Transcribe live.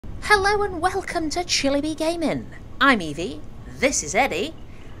Hello and welcome to Chillibee Gaming. I'm Evie, this is Eddie,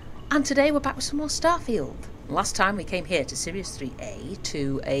 and today we're back with some more Starfield. Last time we came here to Sirius 3A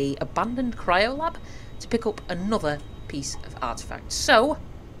to a abandoned cryolab to pick up another piece of artifact. So,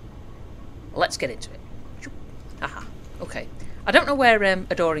 let's get into it. Aha, okay. I don't know where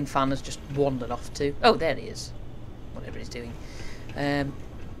Adoring Fan has just wandered off to. Oh, there he is. Whatever he's doing.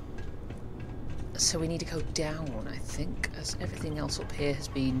 So we need to go down, I think, as everything else up here has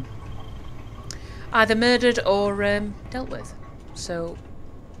been either murdered or dealt with. So,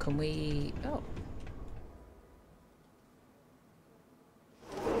 can we... oh.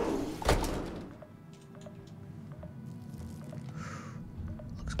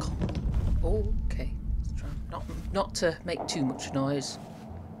 Looks calm. Oh, okay. Let's try not to make too much noise.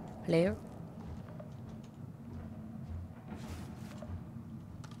 Hello?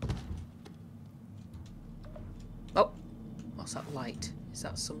 Oh, what's that light? Is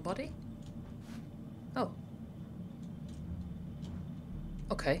that somebody? Oh.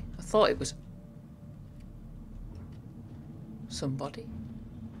 Okay, I thought it was somebody.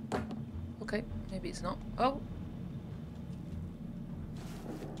 Okay, maybe it's not. Oh.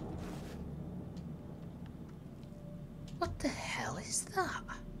 What the hell is that?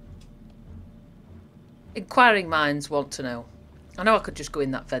 Inquiring minds want to know. I know I could just go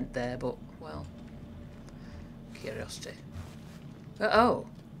in that vent there, but, well, curiosity. Oh.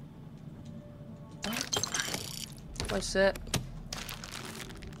 What's that?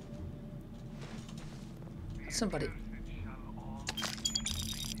 Somebody.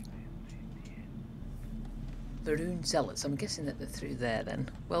 Va'ruun Zealots. I'm guessing that they're through there then.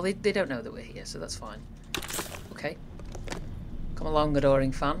 Well, they don't know that we're here, so that's fine. Okay. Come along,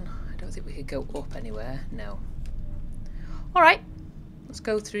 Adoring Fan. I don't think we could go up anywhere. No. Alright. Let's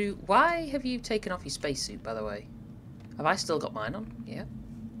go through. Why have you taken off your spacesuit, by the way? Have I still got mine on? Yeah.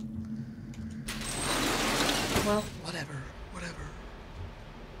 Well, whatever.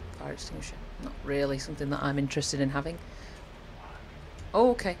 Fire extinguisher. Not really something that I'm interested in having. Oh,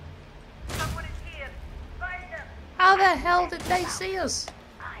 okay. Someone is here. Find them. How the hell did they see us?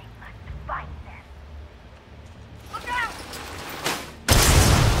 I must find them. Look out!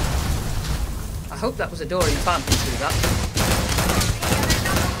 I hope that was Adoring Fan who threw that.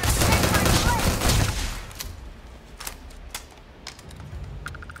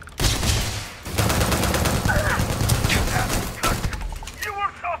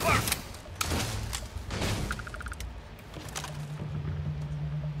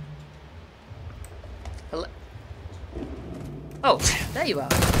 Oh, there you are.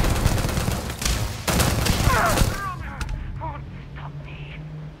 Stop me.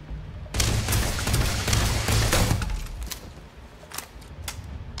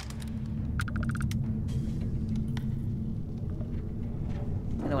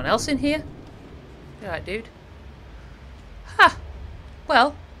 Anyone else in here? You alright, dude? Ha!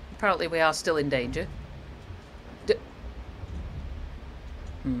 Well, apparently we are still in danger.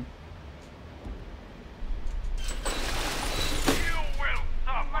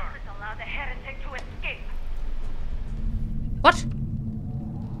 What?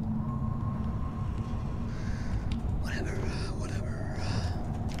 Whatever.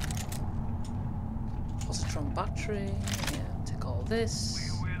 Positron battery. Yeah, take all this.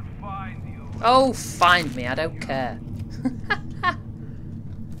 We will find you. Oh, find me. I don't care.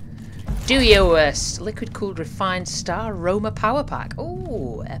 Do your worst. Liquid cooled refined star aroma power pack.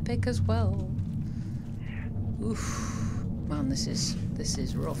 Oh, epic as well. Oof. Man, this is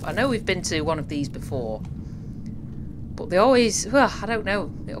rough. I know we've been to one of these before. But they always, I don't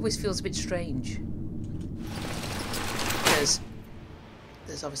know, it always feels a bit strange. Because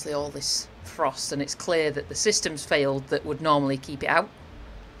there's obviously all this frost and it's clear that the system's failed that would normally keep it out.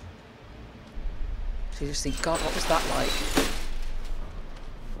 So you just think, God, what was that like?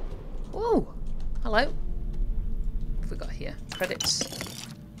 Whoa! Hello. What have we got here? Credits.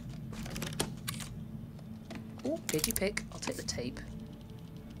 Oh, did you pick? I'll take the tape.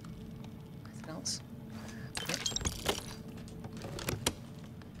 Anything else? Okay.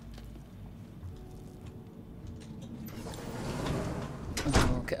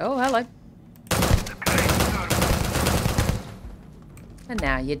 Okay. Oh, hello. And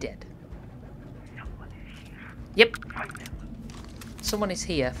now you're dead. Yep. Someone is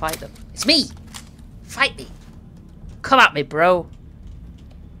here. Fight them. It's me! Fight me! Come at me, bro.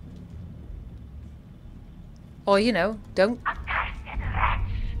 Or, you know, don't...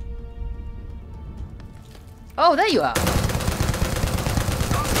 Oh, there you are.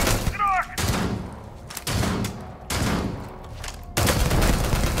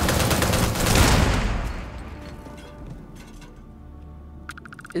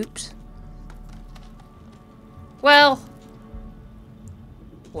 Oops. Well.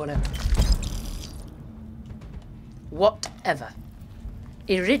 Whatever. Whatever.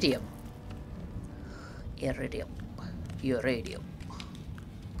 Iridium. Iridium. Uranium.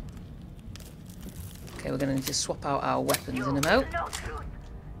 Okay, we're going to need to swap out our weapons in a mo. No truth,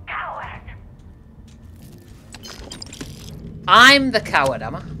 coward. I'm the coward,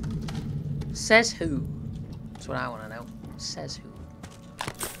 am I? Says who? That's what I want to know. Says who?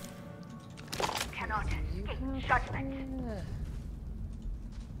 Cannot escape judgment.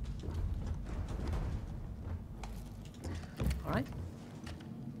 Alright.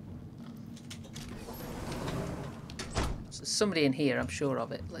 So there's somebody in here, I'm sure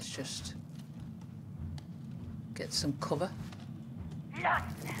of it. Let's just get some cover.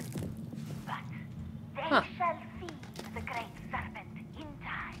 Lost them, but they Huh. shall feed the great serpent in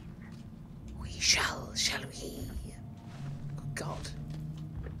time. We shall we? Good God.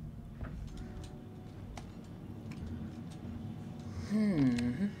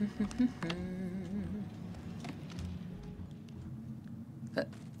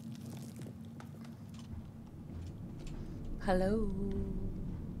 Hello.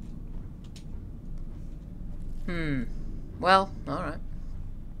 Well, alright.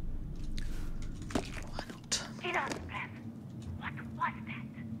 Why not? Enough, Brev. What was that?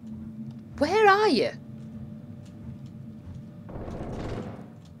 Where are you?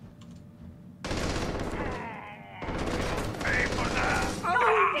 Pay for that.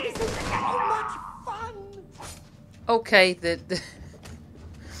 This is so much fun. Okay, the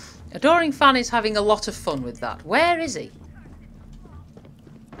Adoring Fan is having a lot of fun with that. Where is he?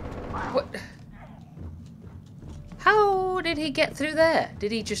 What? How did he get through there?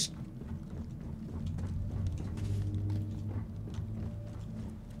 Did he just...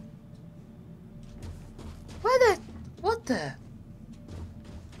 Where the... What the...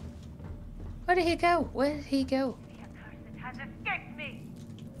 Where did he go? Where did he go? The accursed has escaped me.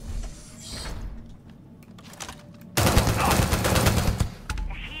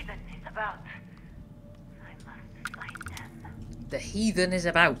 The heathen is about. I must find them. The heathen is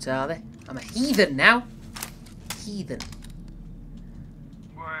about, are they? I'm a heathen now. Heathen.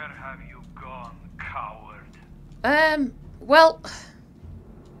 Where have you gone, coward? Well...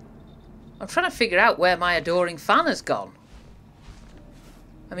 I'm trying to figure out where my Adoring Fan has gone.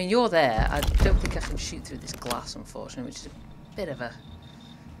 I mean, you're there. I don't think I can shoot through this glass, unfortunately, which is a bit of a...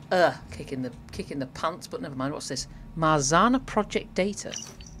 kick in the pants, but never mind. What's this? Marzana Project Data.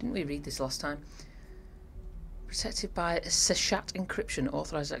 Didn't we read this last time? Protected by Seshat encryption.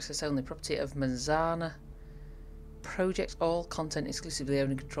 Authorized access only. Property of Marzana Project. All content exclusively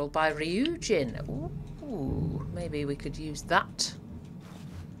owned and controlled by Ryujin. Ooh, maybe we could use that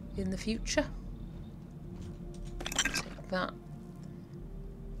in the future. Take that.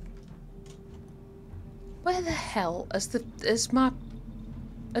 Where the hell has my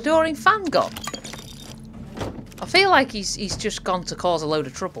Adoring Fan gone? I feel like he's just gone to cause a load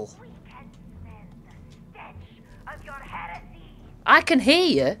of trouble. We can smell the stench of your heresy. I can hear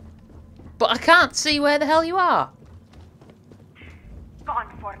you, but I can't see where the hell you are.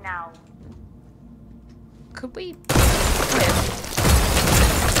 Gone for now. Could we... Wait.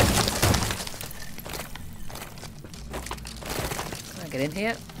 Can I get in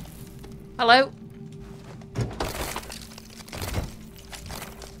here? Hello?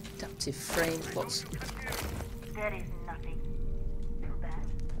 Adaptive frame plots. There is nothing. Too bad.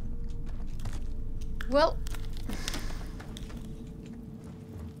 Well...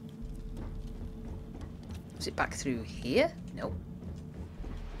 Was it back through here? No.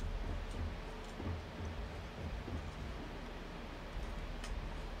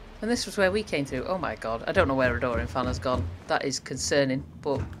 And this was where we came through. Oh my god. I don't know where Adoring Fan has gone. That is concerning,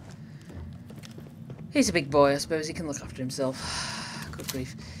 but... He's a big boy, I suppose. He can look after himself. Good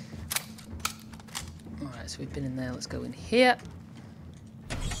grief. Alright, so we've been in there. Let's go in here.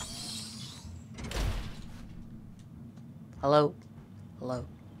 Hello? Hello?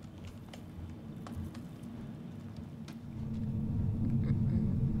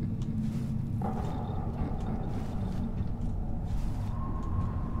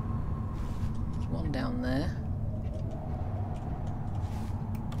 There's one down there.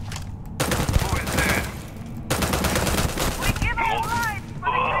 Who is there? We give our lives for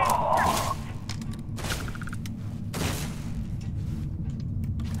the great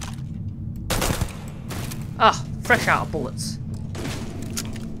Ah, fresh out of bullets.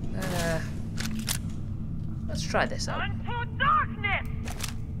 Let's try this out. Unto darkness!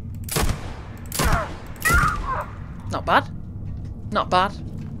 Not bad. Not bad.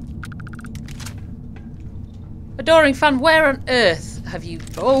 Adoring Fan, where on earth have you...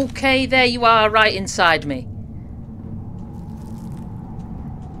 Okay, there you are, right inside me.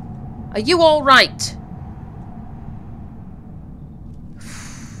 Are you all right?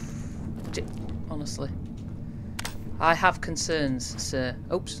 Honestly. I have concerns, sir.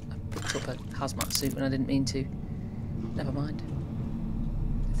 Oops, I picked up a hazmat suit and I didn't mean to. Never mind.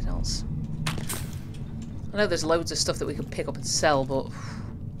 Anything else? I know there's loads of stuff that we could pick up and sell, but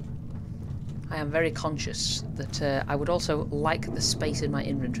I am very conscious that I would also like the space in my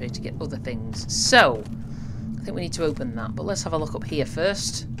inventory to get other things. So, I think we need to open that, but let's have a look up here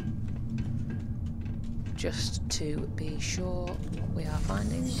first. Just to be sure what we are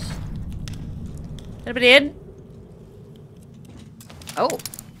finding. Anybody in? Oh.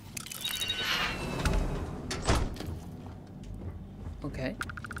 Okay.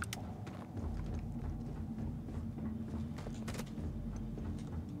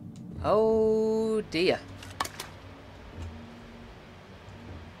 Oh dear.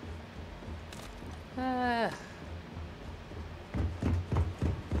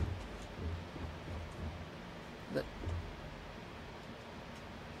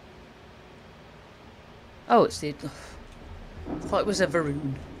 Oh, it's the... I thought it was a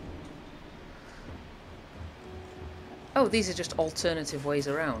Va'ruun. Oh, these are just alternative ways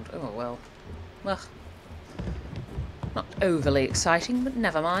around. Oh, well. Well. Not overly exciting, but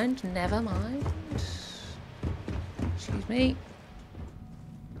never mind. Never mind. Excuse me.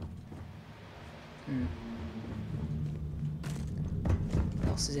 What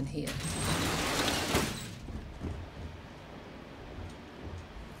else is in here?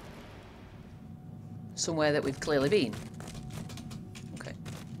 Somewhere that we've clearly been. Okay.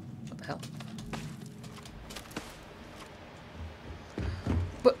 What the hell?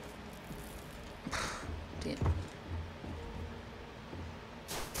 But... Dear.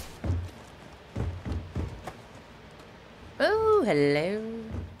 Oh, hello.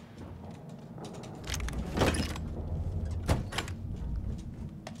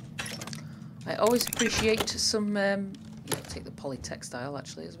 I always appreciate some... yeah, I'll take the polytextile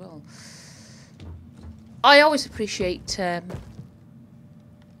actually as well. I always appreciate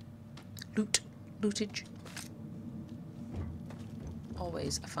lootage.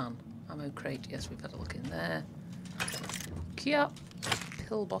 Always a fan. Ammo crate. Yes, we've had a look in there. Kia.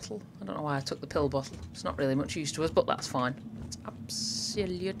 Pill bottle. I don't know why I took the pill bottle. It's not really much use to us, but that's fine. It's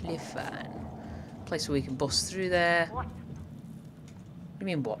absolutely fine. Place where we can bust through there. What do you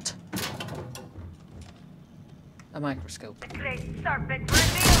mean what? A microscope. The great serpent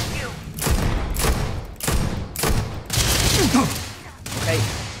reveals you. Okay,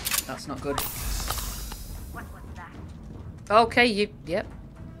 that's not good. What was that? Okay, yep.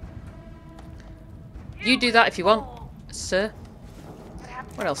 You do that if you want, sir.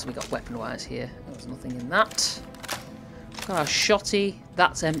 What else have we got weapon-wise here? There's nothing in that. Got our shotty.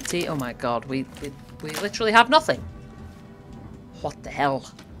 That's empty. Oh my god, we literally have nothing. What the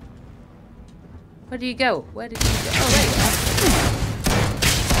hell? Where do you go? Where did you go? Oh, there you are.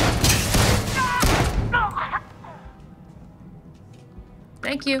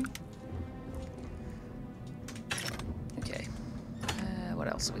 Thank you. Okay. What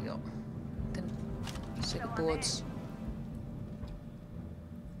else have we got? Circuit boards.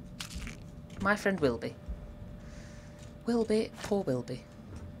 My friend Wilby. Wilby, poor Wilby.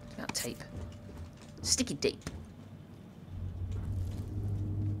 That tape. Sticky tape.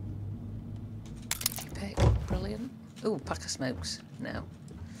 Did you pick? Brilliant. Ooh, pack of smokes. No.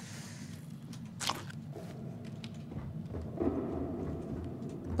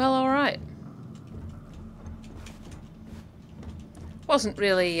 Well, alright. Wasn't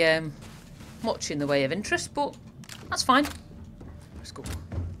really much in the way of interest, but that's fine. Let's go.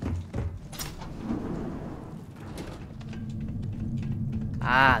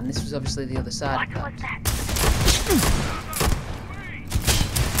 Ah, and this was obviously the other side of that. What was that?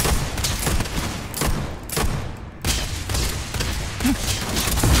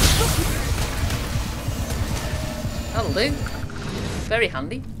 That'll do. Very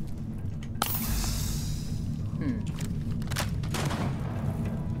handy.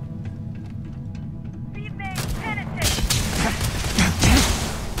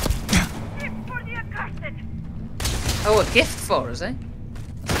 Oh, a gift for us, eh?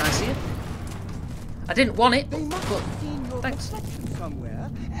 That's nice of you. I didn't want it, They must but have seen your thanks. reflection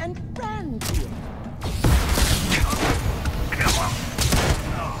somewhere and ran to it.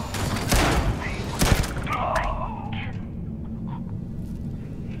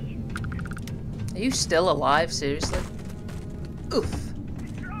 Are you still alive? Seriously? Oof.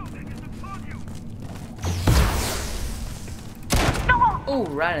 Oh,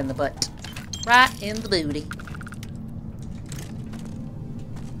 right in the butt. Right in the booty.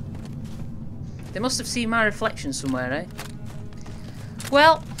 They must have seen my reflection somewhere, eh?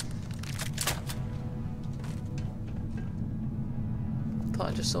 Well... thought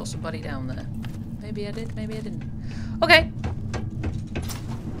I just saw somebody down there. Maybe I did, maybe I didn't. Okay.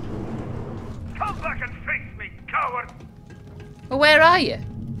 Come back and face me, coward! Well, where are you?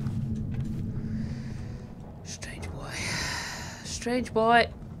 Strange boy. Strange boy.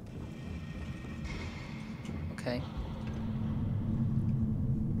 Okay.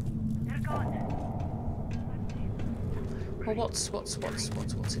 They're gone. Well,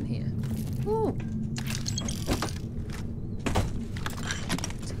 what's in here? Ooh.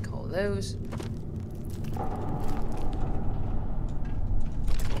 Take all of those.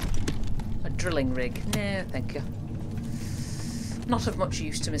 A drilling rig. No, thank you. Not of much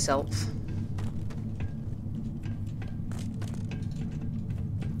use to myself.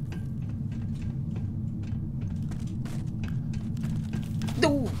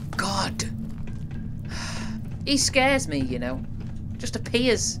 Oh, God. He scares me, you know. Just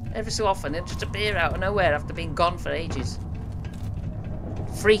appears every so often. He'll just appear out of nowhere after being gone for ages.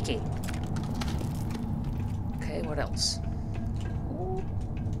 Freaky. Okay, what else? Ooh.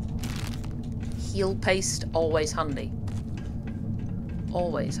 Heal paste, always handy.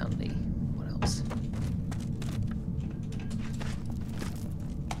 Always handy. What else?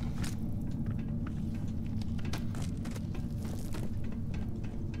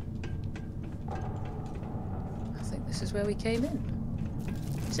 I think this is where we came in.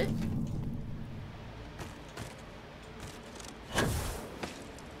 Is it?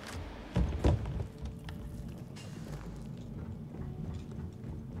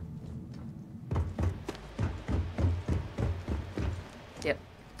 Yep,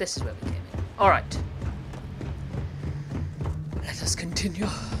 this is where we came in. Alright. Let us continue.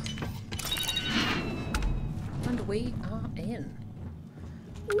 And we are in.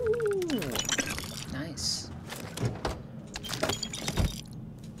 Ooh, nice.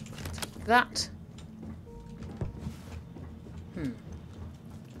 Take that.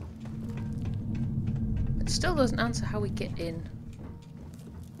 It still doesn't answer how we get in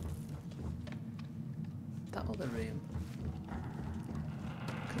that other room.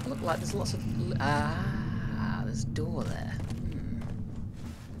 Could look like there's lots of... there's a door there.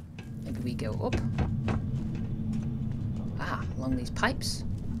 Maybe we go up. Along these pipes.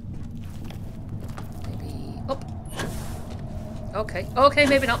 Maybe up. Okay. Okay,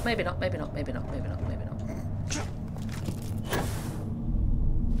 maybe not, maybe not, maybe not, maybe not, maybe not, maybe not.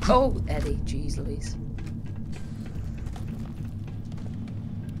 Oh, Eddie, jeez Louise.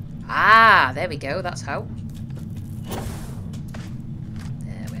 There we go, that's how.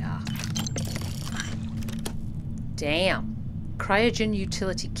 There we are. Damn. Cryogen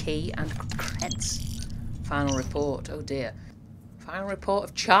utility key and creds. Final report, oh dear. Final report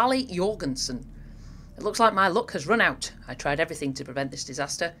of Charlie Jorgensen. It looks like my luck has run out. I tried everything to prevent this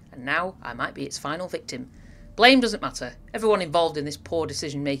disaster, and now I might be its final victim. Blame doesn't matter. Everyone involved in this poor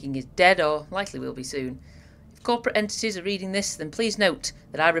decision making is dead or likely will be soon. If corporate entities are reading this, then please note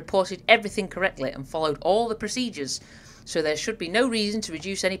that I reported everything correctly and followed all the procedures, so there should be no reason to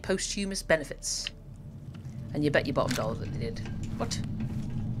reduce any posthumous benefits. And you bet your bottom dollar that they did. What?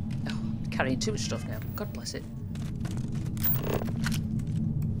 Oh, carrying too much stuff now. God bless it.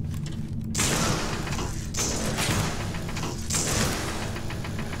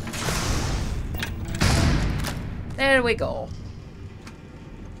 There we go.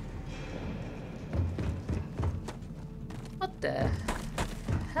 What the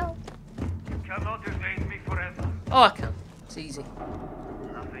hell? You cannot evade me forever. Oh, I can. It's easy.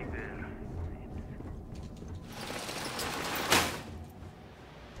 Nothing there.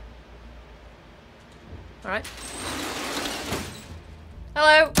 Alright.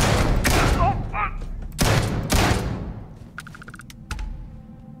 Hello!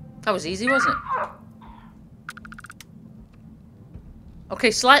 That was easy, wasn't it?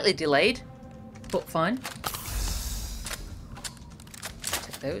 Okay, slightly delayed, but fine.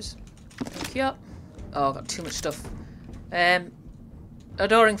 Take those. Thank you. Oh, I've got too much stuff.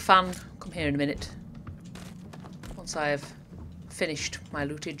 Adoring fan, come here in a minute. Once I have finished my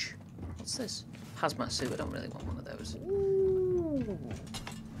lootage. What's this? Hazmat suit. I don't really want one of those. Ooh.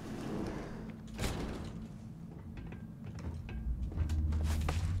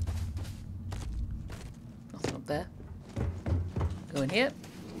 Nothing up there. Go in here.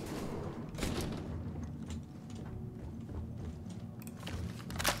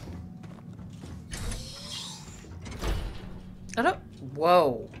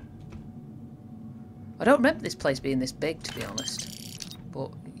 Whoa. I don't remember this place being this big, to be honest.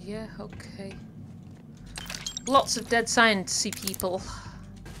 But, yeah, okay. Lots of dead sciencey people.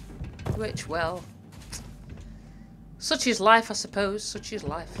 Which, well, such is life, I suppose. Such is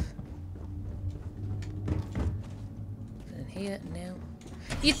life. And here now.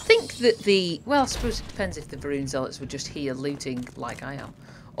 You'd think that the... Well, I suppose it depends if the Va'ruun Zealots were just here looting like I am.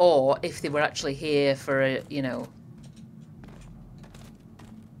 Or if they were actually here for a, you know...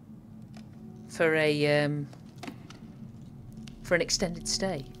 For an extended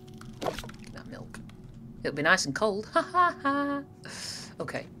stay. That milk. It'll be nice and cold. Ha ha ha.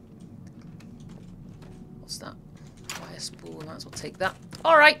 Okay. What's that? Fire spool. Might as well take that.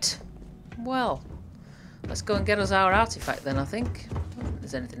 Alright. Well. Let's go and get us our artifact then, I think. I don't think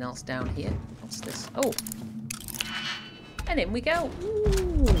there's anything else down here. What's this? Oh. And in we go.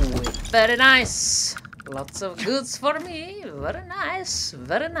 Ooh. Very nice. Lots of goods for me. Very nice.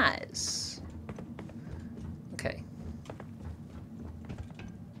 Very nice. Okay.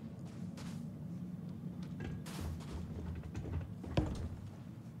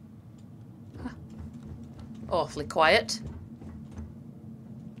 Huh. Awfully quiet.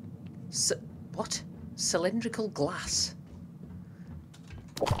 What? Cylindrical glass.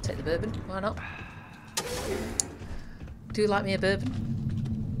 Take the bourbon. Why not? Do you like me a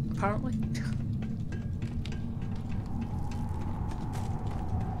bourbon? Apparently.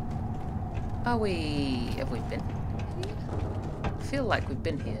 Have we been here? I feel like we've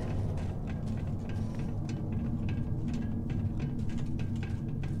been here.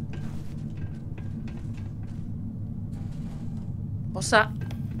 What's that?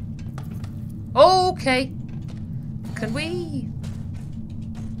 Okay. Can we?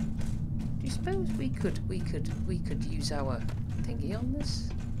 Do you suppose we could use our thingy on this?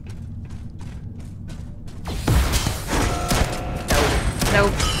 No,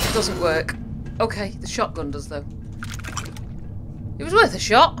 it doesn't work. Okay, the shotgun does though. It was worth a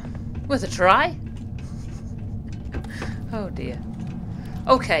shot. Worth a try. Oh dear.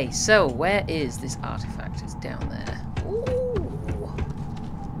 Okay, so where is this artifact? It's down there. Ooh.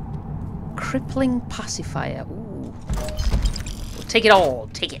 Crippling pacifier. Ooh. We'll take it all.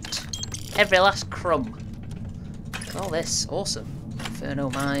 Take it. Every last crumb. Look at all this. Awesome.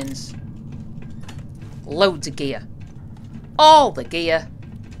 Inferno mines. Loads of gear. All the gear.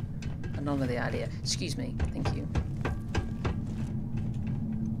 And none of the idea. Excuse me. Thank you.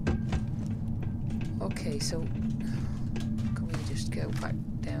 Okay, so can we just go back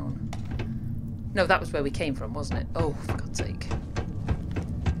down? No, that was where we came from, wasn't it? Oh, for God's sake.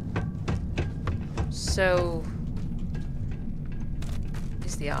 So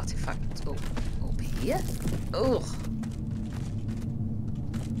is the artifact up here? Ugh.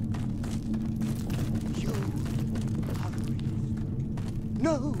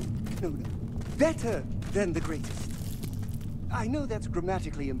 No. Better than the greatest. I know that's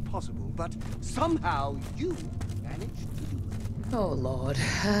grammatically impossible, but somehow you managed to do it. Oh, Lord.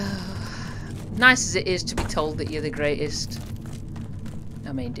 Nice as it is to be told that you're the greatest.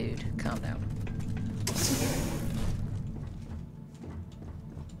 I mean, dude, calm down.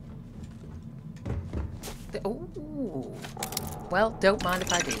 Ooh. Well, don't mind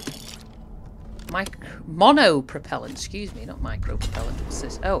if I do. Mono propellant, excuse me, not micro propellant. What's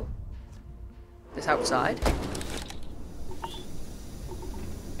this? Oh. This outside.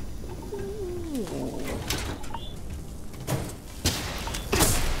 Ooh.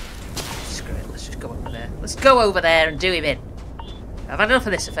 Screw it, let's just go over there. Let's go over there and do him in. I've had enough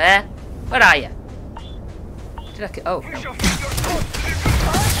of this affair. Where are you? Did I oh. You shall feel your foot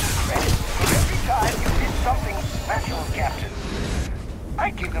every time you did something special, Captain. I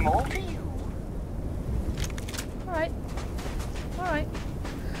give them all to you. Alright. Alright.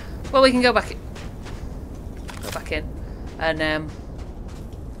 Well, we can go back in. And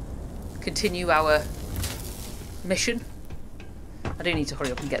continue our mission. I do need to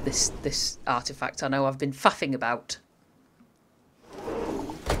hurry up and get this artifact. I know I've been faffing about.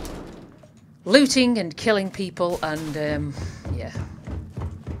 Looting and killing people and yeah.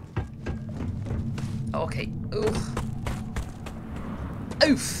 Okay. Oof.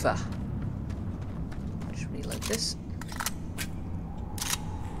 Oof. Just reload this.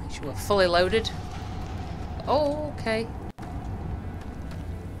 Make sure we're fully loaded. Oh, okay.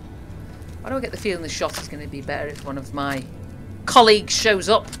 Why do I get the feeling the shot is going to be better if one of my colleagues shows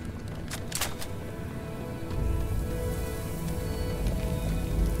up?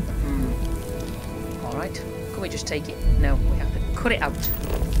 Alright. Can we just take it? No, we have to cut it out.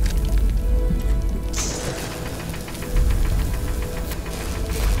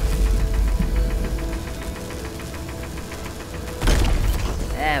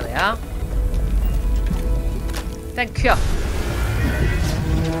 There we are. Thank you.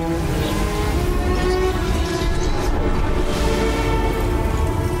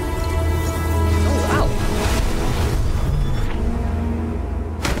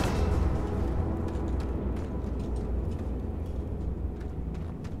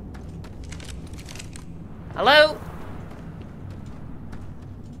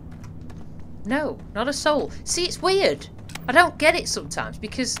 No, not a soul. See, it's weird. I don't get it sometimes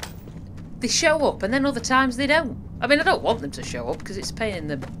because they show up and then other times they don't. I mean, I don't want them to show up because it's a pain in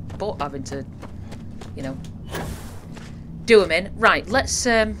the butt having to, you know, do them in. Right, let's,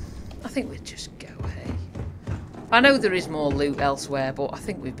 I think we'd just go, hey. I know there is more loot elsewhere, but I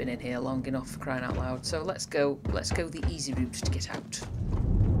think we've been in here long enough, for crying out loud. So let's go the easy route to get out.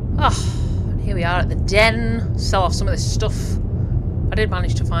 Ah, and here we are at the den. Sell off some of this stuff. I did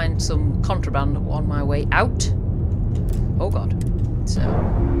manage to find some contraband on my way out. Oh god. So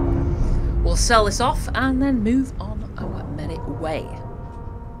we'll sell this off and then move on our merry way.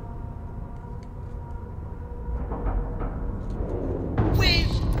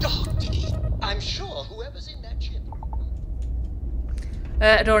 We've docked. I'm sure whoever's in that ship.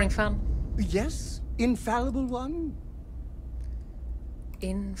 Adoring fan. Yes, infallible one.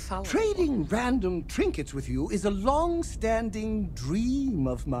 Infallible. Trading random trinkets with you is a long-standing dream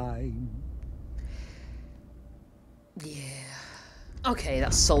of mine. Yeah. Okay,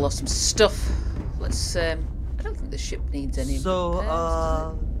 that's sold off some stuff. Let's, I don't think the ship needs any repairs,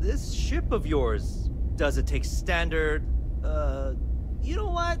 does it? This ship of yours, does it take standard, you know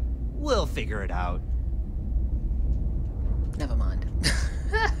what? We'll figure it out. Never mind.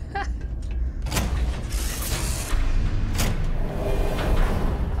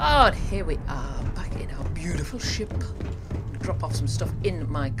 Oh, and here we are, back in our beautiful ship. Drop off some stuff in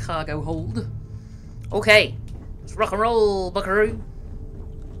my cargo hold. Okay, let's rock and roll, buckaroo.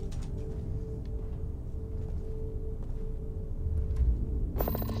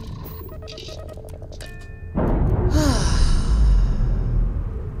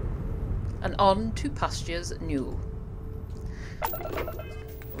 And on to pastures new.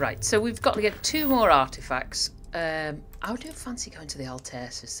 Right, so we've got to get 2 more artifacts. I don't fancy going to the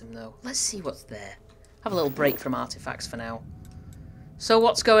Altair System though. Let's see what's there. Have a little break from artifacts for now. So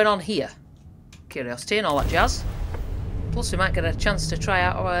what's going on here? Curiosity and all that jazz. Plus we might get a chance to try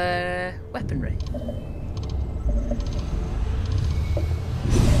out our weaponry.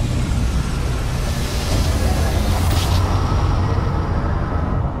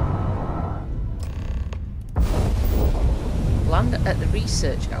 Land at the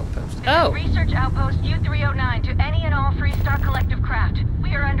research outpost. Oh! Research outpost U-309 to any and all Freestar Collective craft.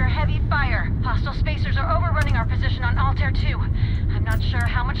 We are under heavy fire. Hostile spacers are overrunning our position on Altair 2. I'm not sure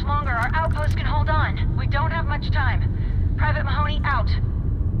how much longer our outpost can hold on. We don't have much time. Private Mahoney out.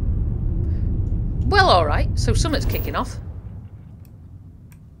 Well, alright. So something's kicking off.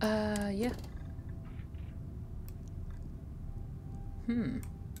 Yeah.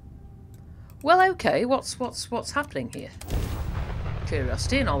 Well, okay. What's happening here?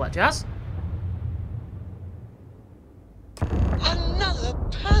 Curiosity and all that jazz. Another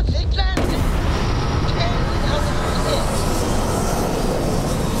perfect landing. 10 out of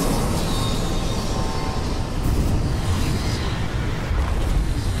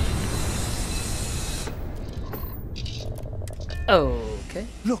 10. Okay.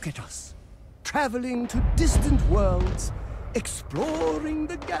 Look at us, traveling to distant worlds, exploring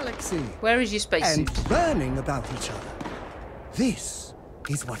the galaxy, Where is your spacesuit? and learning about each other. This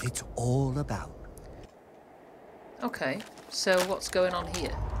is what it's all about. Okay. So what's going on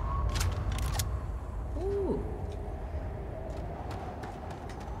here? Ooh.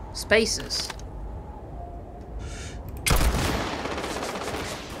 Spacers.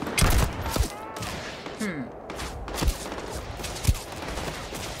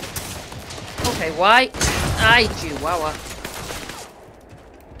 Okay, why? Ay, Chihuahua.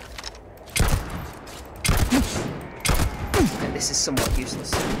 Okay, this is somewhat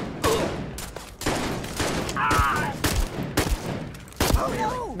useless.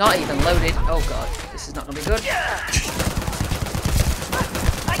 Not even loaded. Oh god, this is not gonna be good.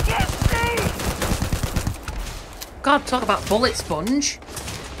 I can't see! God, talk about bullet sponge.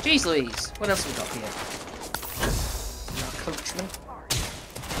 Jeez Louise, what else have we got here? Our coachman.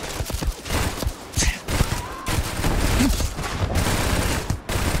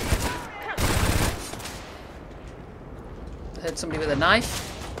 I heard somebody with a knife.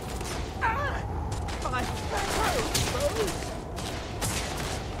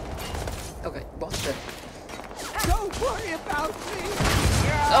 Okay, what's the... Don't worry about me!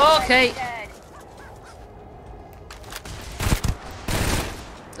 Okay.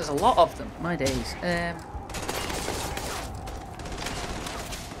 There's a lot of them. My days.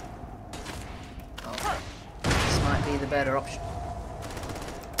 Oh, this might be the better option.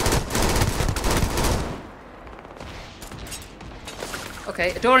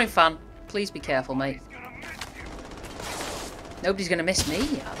 Okay, adoring fan. Please be careful, mate. Nobody's gonna miss me,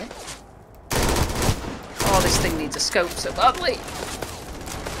 are they? Oh, this thing needs a scope so badly.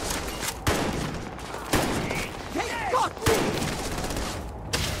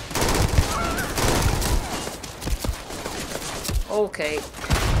 Okay.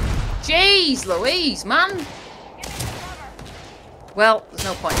 Jeez Louise, man! Well, there's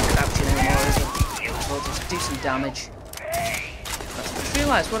no point in crouching anymore, is there? We'll just do some damage. Let's just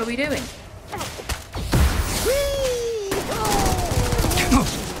realise, what are we doing?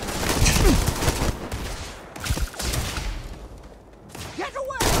 Get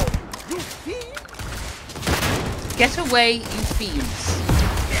away, you fiend! Get away, you fiends.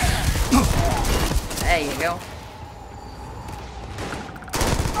 There you go.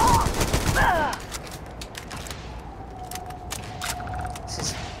 This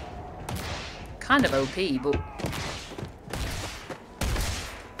is kind of OP, but...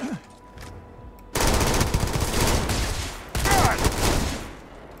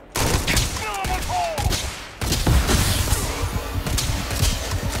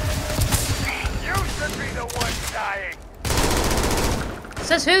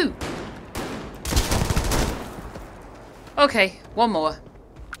 Says who? Okay, one more.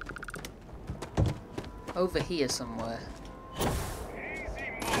 Over here somewhere.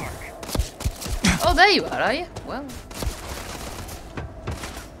 Oh, there you are you? Well.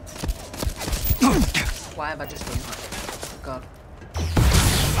 Why have I just done that? Oh, God.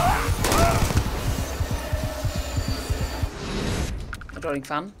 Adoring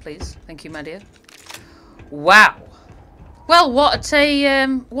fan, please. Thank you, my dear. Wow. Well, what a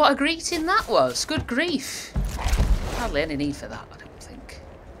greeting that was. Good grief. Hardly any need for that, I don't think.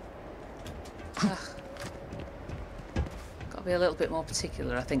 Gotta be a little bit more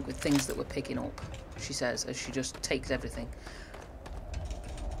particular, I think, with things that we're picking up, she says, as she just takes everything.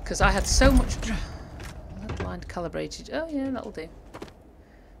 Because I had so much... Blind calibrated... Oh, yeah, that'll do.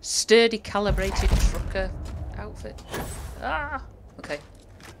 Sturdy calibrated trucker outfit. Ah! Okay.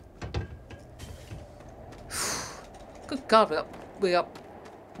 Good God, we got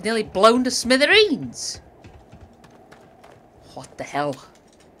nearly blown to smithereens. What the hell?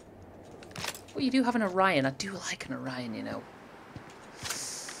 Well, you do have an Orion. I do like an Orion, you know.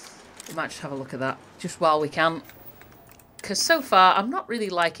 We might just have a look at that just while we can. Because so far, I'm not really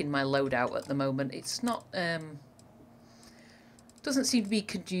liking my loadout at the moment. It's not... doesn't seem to be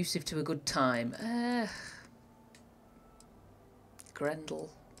conducive to a good time. Grendel.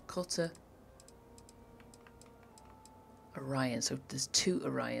 Cutter. Orion. So there's 2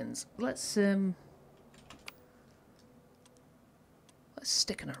 Orions. Let's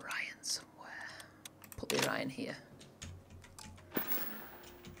stick an Orion somewhere. Put the Orion here.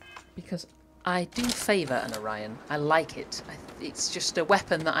 Because I do favour an Orion. I like it. It's just a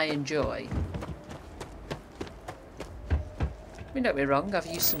weapon that I enjoy. I mean, don't be wrong, I've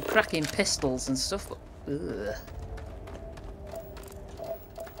used some cracking pistols and stuff, but... Ugh.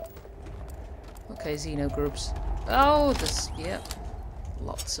 Okay, Xeno grubs. Oh, there's... yeah.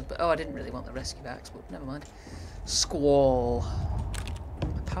 Lots of... Oh, I didn't really want the rescue bags, but never mind. Squall.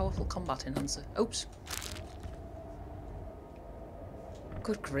 A powerful combat enhancer. Oops.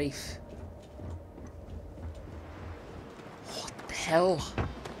 Good grief. What the hell?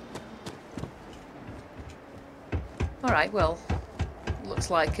 Alright, well. Looks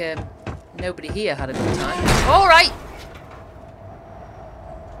like nobody here had a good time. Alright!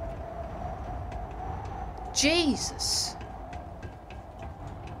 Jesus.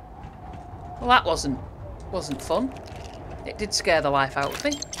 Well, that wasn't fun. It did scare the life out of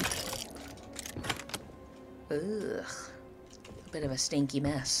me. Ugh. A bit of a stinky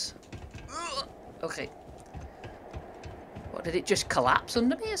mess. Ugh. Okay. What, did it just collapse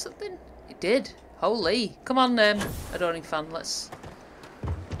under me or something? It did. Holy. Come on, adoring fan, let's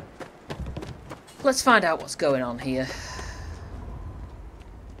find out what's going on here.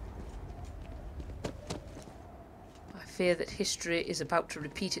 I fear that history is about to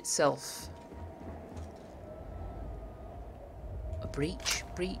repeat itself. A breach,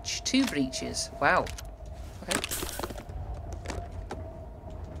 breach, 2 breaches. Wow. Okay.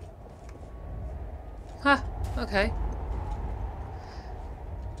 Huh, okay.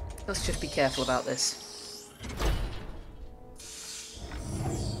 Let's just be careful about this.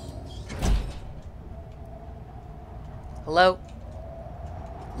 Hello?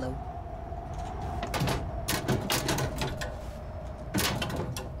 Hello?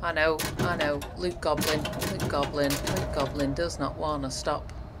 I know. Loot Goblin. Loot Goblin. Loot Goblin does not want to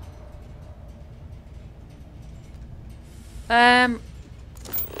stop.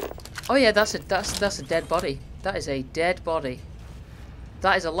 Oh yeah, that's a dead body. That is a dead body.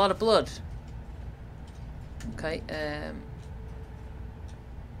 That is a lot of blood. Okay,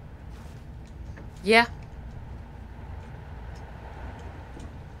 yeah.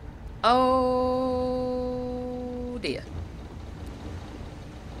 Oh dear.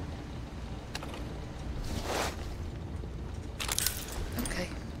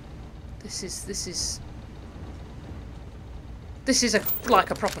 This is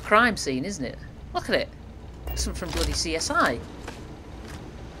like a proper crime scene, isn't it? Look at it. Something from bloody CSI.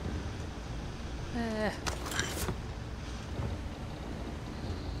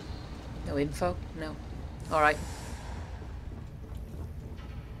 No info? No. Alright.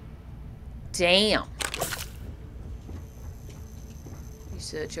 Damn.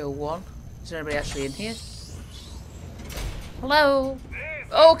 Research 01. Is there anybody actually in here? Hello?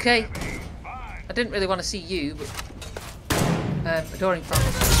 Okay. I didn't really want to see you, but... adoring fan.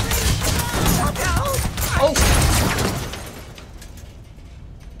 Oh!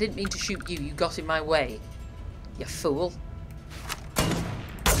 Didn't mean to shoot you. You got in my way. You fool.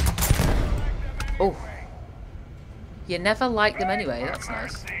 Oh. You never like them anyway. That's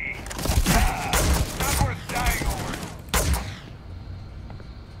nice.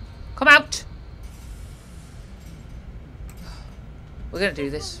 Come out! We're gonna do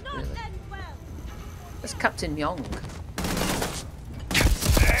this, really. That's Captain Myong.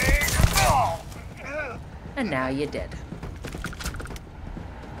 And now you're dead.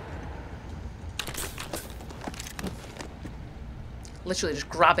 Literally just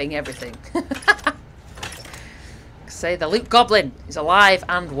grabbing everything. Say the Loot Goblin is alive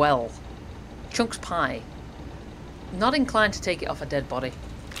and well. Chunks pie. Not inclined to take it off a dead body.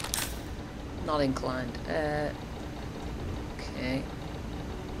 Not inclined. Okay.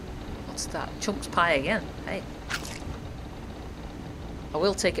 What's that? Chunks pie again. Hey. I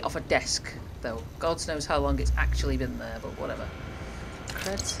will take it off a desk, though. God knows how long it's actually been there, but whatever.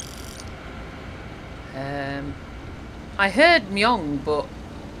 Creds. I heard Myong, but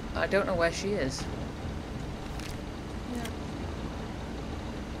I don't know where she is. Yeah.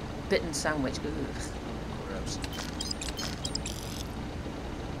 Bitten sandwich. Ugh. Gross.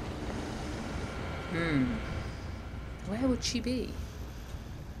 Where would she be?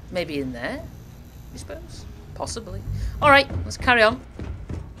 Maybe in there? I suppose. Possibly. Alright, let's carry on.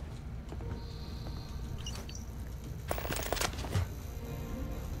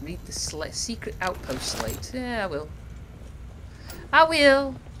 Read the secret outpost slate. Yeah, I will. I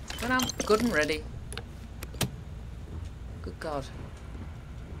will. When I'm good and ready. Good God.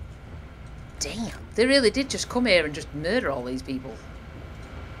 Damn. They really did just come here and just murder all these people.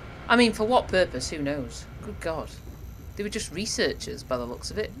 I mean, for what purpose? Who knows? Good God. They were just researchers by the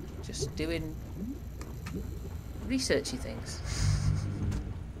looks of it. Just doing researchy things.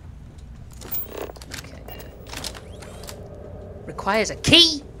 Okay. Requires a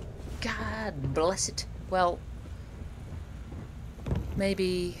key? God bless it. Well,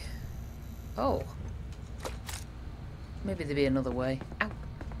 maybe... Oh. Maybe there'd be another way. Ow.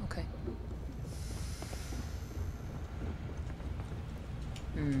 Okay.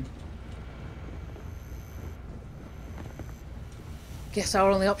 Guess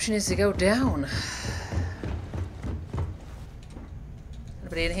our only option is to go down.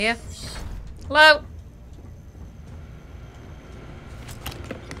 Anybody in here? Hello?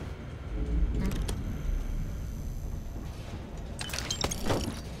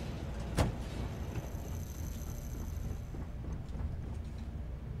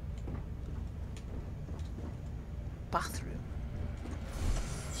 Bathroom.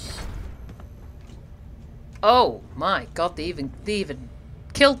 Oh my God! They even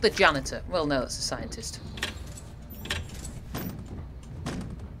killed the janitor. Well, no, that's a scientist.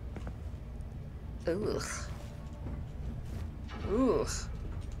 Ugh. Ugh.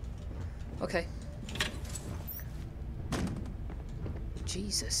 Okay.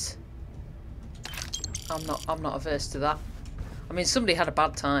 Jesus. I'm not averse to that. I mean, somebody had a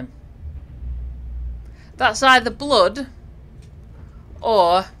bad time. That's either blood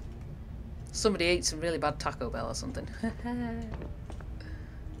or somebody ate some really bad Taco Bell or something.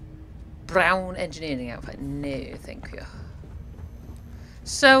 Brown engineering outfit. No, thank you.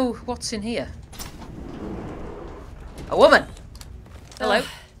 So, what's in here? A woman! Hello.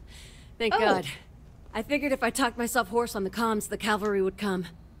 Thank God. I figured if I talked myself hoarse on the comms, the cavalry would come.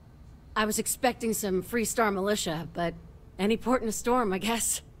 I was expecting some Freestar militia, but any port in a storm, I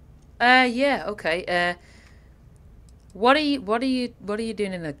guess. Yeah, okay. What are you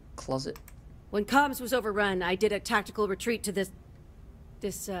doing in a closet? When comms was overrun, I did a tactical retreat to this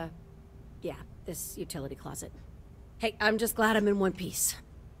utility closet. Hey, I'm just glad I'm in one piece.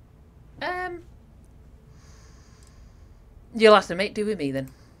 You'll have to make do with me then.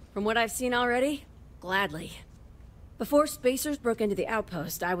 From what I've seen already, gladly. Before Spacers broke into the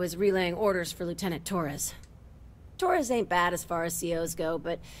outpost, I was relaying orders for Lieutenant Torres. Torres ain't bad as far as COs go,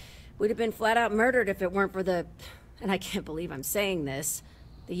 but we'd have been flat out murdered if it weren't for the, and I can't believe I'm saying this,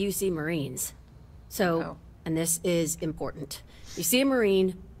 the UC Marines. So, and this is important. You see a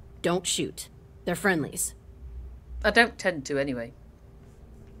Marine, don't shoot. They're friendlies. I don't tend to, anyway.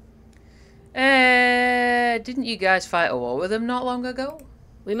 Didn't you guys fight a war with them not long ago?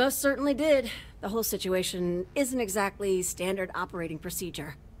 We most certainly did. The whole situation isn't exactly standard operating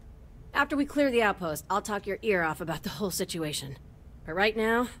procedure. After we clear the outpost, I'll talk your ear off about the whole situation. But right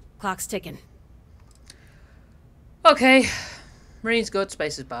now, clock's ticking. Okay. Marine's good,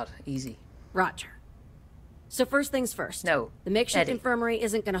 space is bad. Easy. Roger. So first things first. No. The makeshift Eddie. infirmary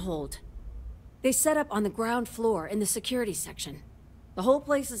isn't gonna hold. They set up on the ground floor in the security section. The whole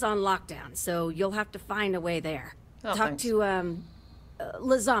place is on lockdown, so you'll have to find a way there. Oh, Talk thanks. to,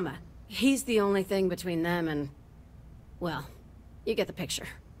 Lazama. He's the only thing between them and... well, you get the picture.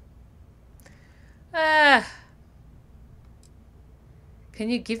 Can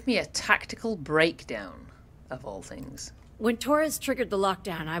you give me a tactical breakdown, of all things? When Torres triggered the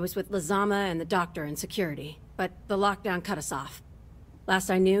lockdown, I was with Lazama and the doctor in security, but the lockdown cut us off. Last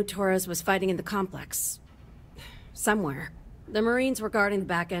I knew, Torres was fighting in the complex. Somewhere. The Marines were guarding the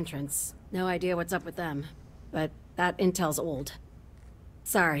back entrance. No idea what's up with them. But that intel's old.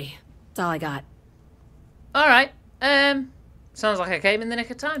 Sorry. That's all I got. Alright. Sounds like I came in the nick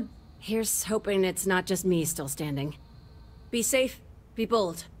of time. Here's hoping it's not just me still standing. Be safe. Be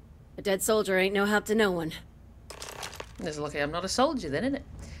bold. A dead soldier ain't no help to no one. It's lucky I'm not a soldier then, isn't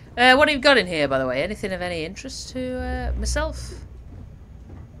it? What have you got in here, by the way? Anything of any interest to myself?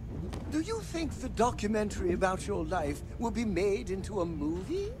 Do you think the documentary about your life will be made into a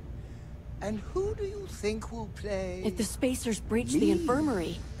movie? And who do you think will play... If the spacers breach the Me.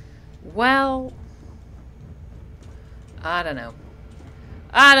 infirmary... Well... I don't know.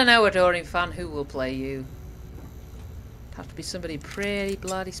 I don't know, adoring fan, who will play you. Have to be somebody pretty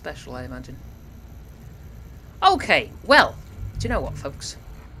bloody special, I imagine. Okay, well, do you know what, folks?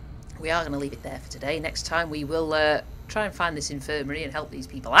 We are going to leave it there for today. Next time we will try and find this infirmary and help these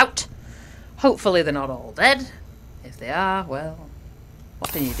people out. Hopefully they're not all dead. If they are, well,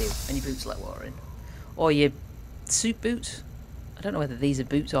 what can you do when your boots let water in? Or your suit boots? I don't know whether these are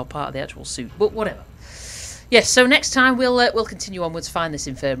boots or part of the actual suit, but whatever. Yes, so next time we'll continue onwards, find this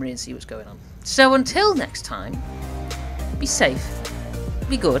infirmary and see what's going on. So until next time, be safe,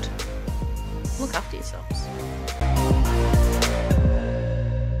 be good, look after yourselves.